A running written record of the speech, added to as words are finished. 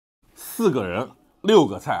4个人6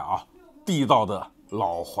个菜啊，地道的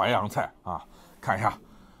老淮扬菜啊，看一下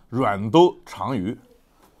软兜长鱼，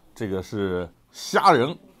这个是虾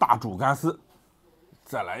仁大煮干丝，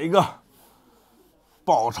再来一个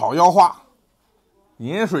爆炒腰花、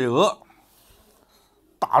盐水鹅、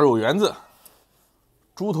大肉圆子、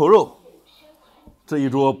猪头肉，这一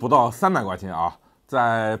桌不到300块钱啊！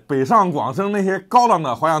在北上广深那些高档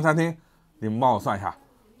的淮扬餐厅，你们帮我算一下，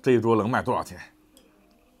这一桌能卖多少钱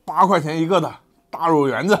？8块钱一个的大肉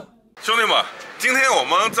圆子。兄弟们，今天我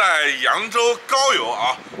们在扬州高邮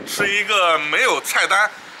啊，是一个没有菜单、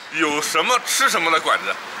有什么吃什么的馆子，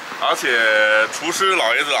而且厨师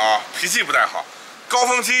老爷子啊脾气不太好，高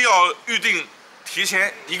峰期要预定提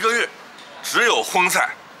前1个月，只有荤菜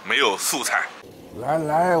没有素菜。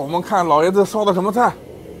来，我们看老爷子烧的什么菜？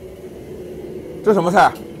这什么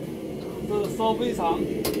菜？这是烧肥肠。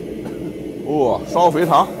哦，烧肥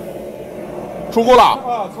肠，出锅了？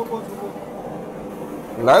啊，出锅。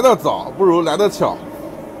来得早不如来得巧。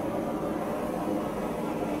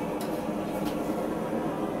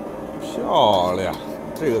漂亮，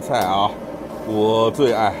这个菜啊，我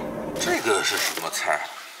最爱。这个是什么菜？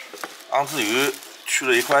昂子鱼去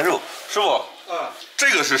了一块肉，师傅。这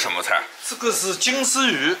个是什么菜？这个是金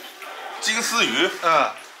丝鱼。金丝鱼？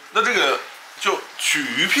那这个就取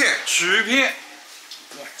鱼片。其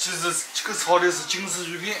实这个炒的是金丝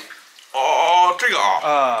鱼片。哦，这个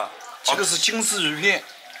啊。这个是金丝鱼片。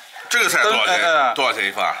这个菜多少钱？多少钱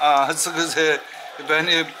一份啊？这个菜一般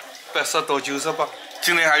的80到98。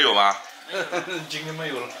今年还有吗？今年没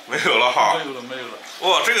有了。没有了哈。没有了。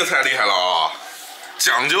哇，这个菜厉害了啊，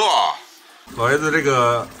讲究啊！老爷子，这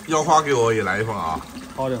个腰花给我也来一份啊。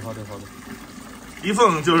好的。一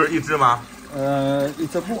份就是1只吗？1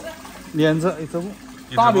只半，2只1只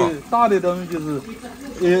半。大的等于就是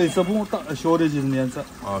1只半，小的就是2只。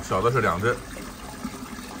哦，小的是2只。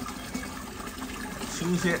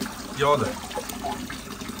新鲜腰的，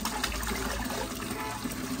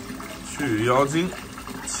去腰筋，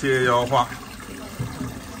切腰花。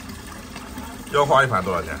腰花一盘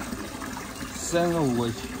多少钱？35块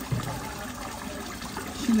钱。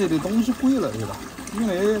现在的东西贵了，是吧？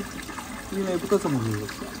原来不得这么贵。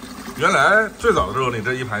原来最早的时候，你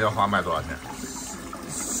这一盘腰花卖多少钱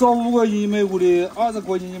？15块钱一枚五的，20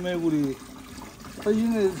块钱一枚五的。他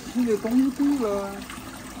现在东西贵了，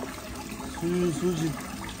书记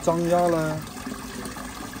涨价了。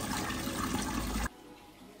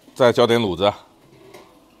再浇点卤子，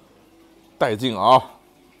带劲啊！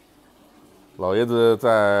老爷子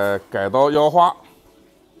在改刀腰花。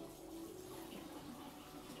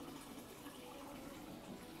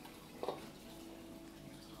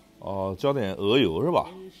哦，浇点鹅油是吧？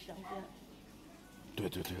对，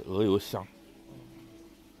鹅油香，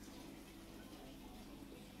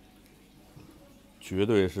绝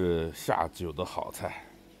对是下酒的好菜。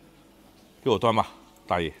给我端吧，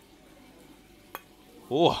大爷。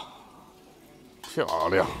哇，漂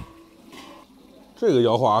亮！这个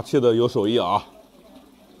腰花切的有手艺啊。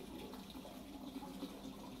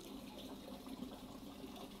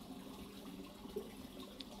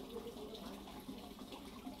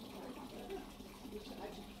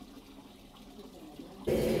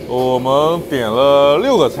我们点了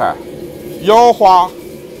6个菜，腰花，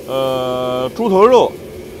猪头肉，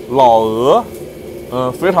老鹅，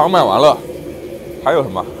肥肠卖完了，还有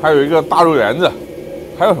什么？还有一个大肉圆子，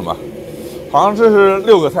还有什么？好像这是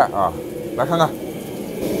6个菜啊，来看看，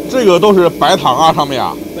这个都是白糖啊，上面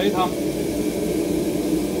啊。白糖。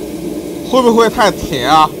会不会太甜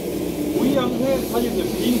啊？淮扬菜它就是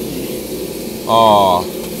偏甜。哦。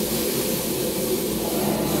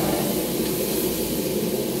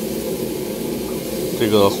这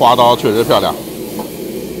个花刀确实漂亮。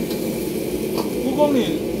不过呢，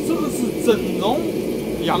这个是正宗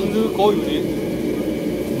扬州高邮的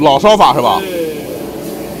老烧法是吧？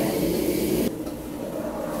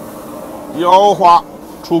腰花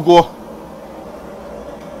出锅，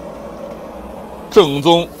正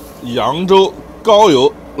宗扬州高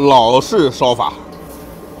邮老式烧法。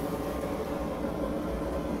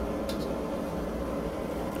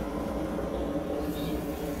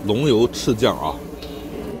龙油赤酱啊！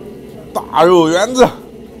大肉圆子，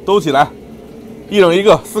兜起来，一人一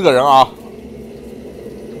个，4个人啊。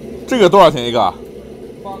这个多少钱一个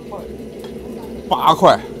？8块。8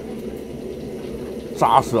块，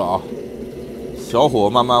扎实啊！小火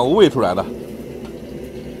慢慢煨出来的。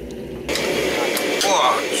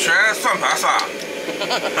哇，全算盘算。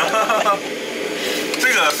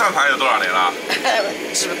这个算盘有多少年了？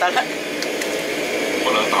知不大概。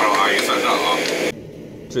不能打扰阿姨算账啊。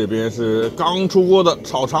这边是刚出锅的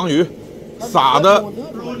炒长鱼，撒的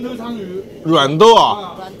软豆鲳鱼，软豆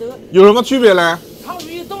啊，软豆，有什么区别嘞？鲳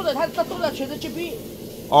鱼豆的，它豆的全是脊背，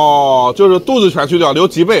哦，就是肚子全去掉，留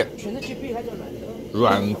脊背。全是脊背，它叫软豆。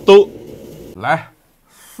软豆，来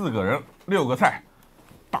，4个人6个菜，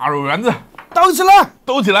大肉圆子抖起来，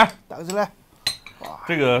兜起来。抖起来。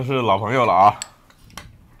这个是老朋友了啊，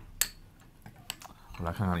我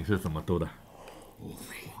来看看你是怎么兜的。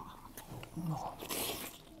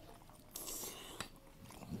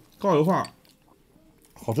高邮话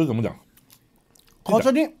好吃怎么讲？好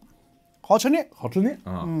吃的，好吃的。好吃呢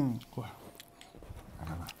啊！嗯，过来，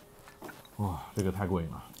看看，哇，这个太过瘾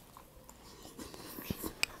了。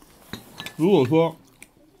如果说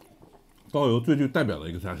高邮最具代表的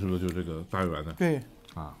一个菜，是不是就是这个大肉圆子？对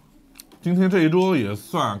啊，今天这一桌也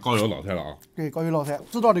算高邮老菜了啊。对，高邮老菜，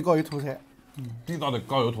地道的高邮土菜。地道的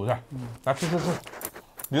高邮土菜，来吃。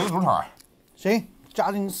你是主场啊？行，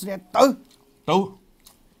加紧时间抖。都。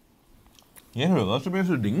盐水鹅这边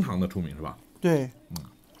是零糖的出名是吧？对，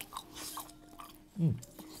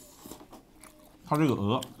它这个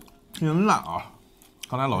鹅偏烂啊，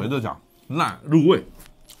刚才老爷子讲烂入味。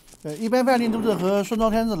对，一般饭店都是和顺烧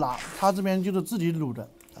摊子拿，他这边就是自己卤的，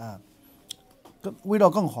啊，更味道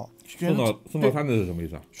更好。顺烧摊子是什么意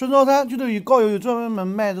思啊？顺烧摊就是高邮有专门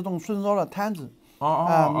卖这种顺烧的摊子。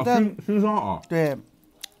熏烧啊。对，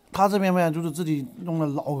他这边卖就是自己弄的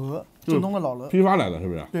老鹅，正宗的老鹅。批发来的是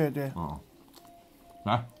不是？对对。啊，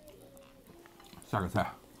来，下个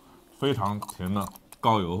菜，非常甜的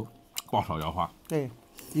高邮爆炒腰花。对，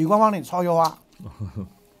李官方的炒腰花。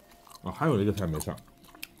啊，还有一个菜没上，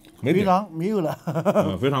没肥肠没有了。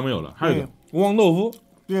肥肠没有了，还有一个汪豆腐。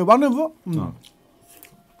对，汪豆腐。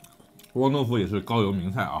汪豆腐也是高邮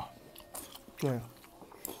名菜啊。对。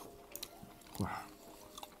哇，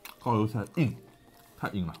高邮菜硬，太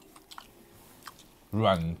硬了。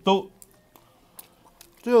软豆，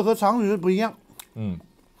这个和鲳鱼不一样。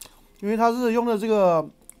因为它是用的这个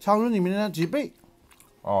鲳鱼里面的脊背。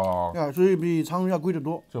哦。啊，所以比鲳鱼要贵得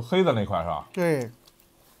多。就黑的那块是吧？对。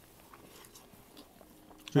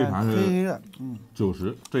这一盘是黑黑的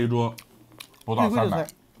，90，这一桌不到300。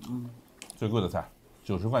最贵的菜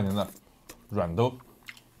，90块钱的软豆，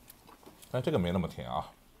但这个没那么甜啊。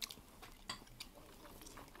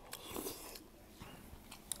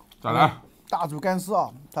再来，大煮干丝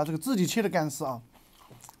啊，它这个自己切的干丝啊，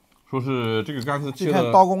说是这个干丝切看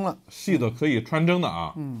的刀工了，细的可以穿蒸的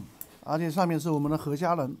啊。而且上面是我们的河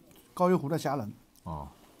虾仁，高邮湖的虾仁。哦，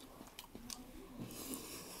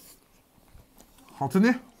好吃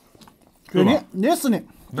呢，对的，热死你，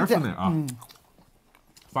热死你啊！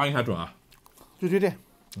发音还准啊。对。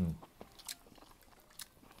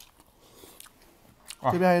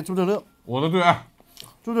这边还有猪头肉，我的最爱。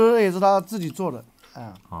猪头肉也是他自己做的，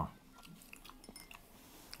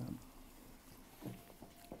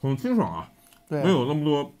很清爽啊，对，没有那么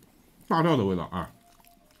多大料的味道啊。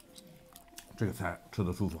这个菜吃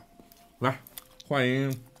得舒服，来，欢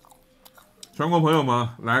迎全国朋友们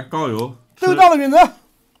来高邮都到了原则，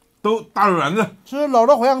都大肉圆子，吃老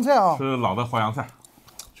的淮扬菜啊，吃老的淮扬菜，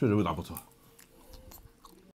确实味道不错。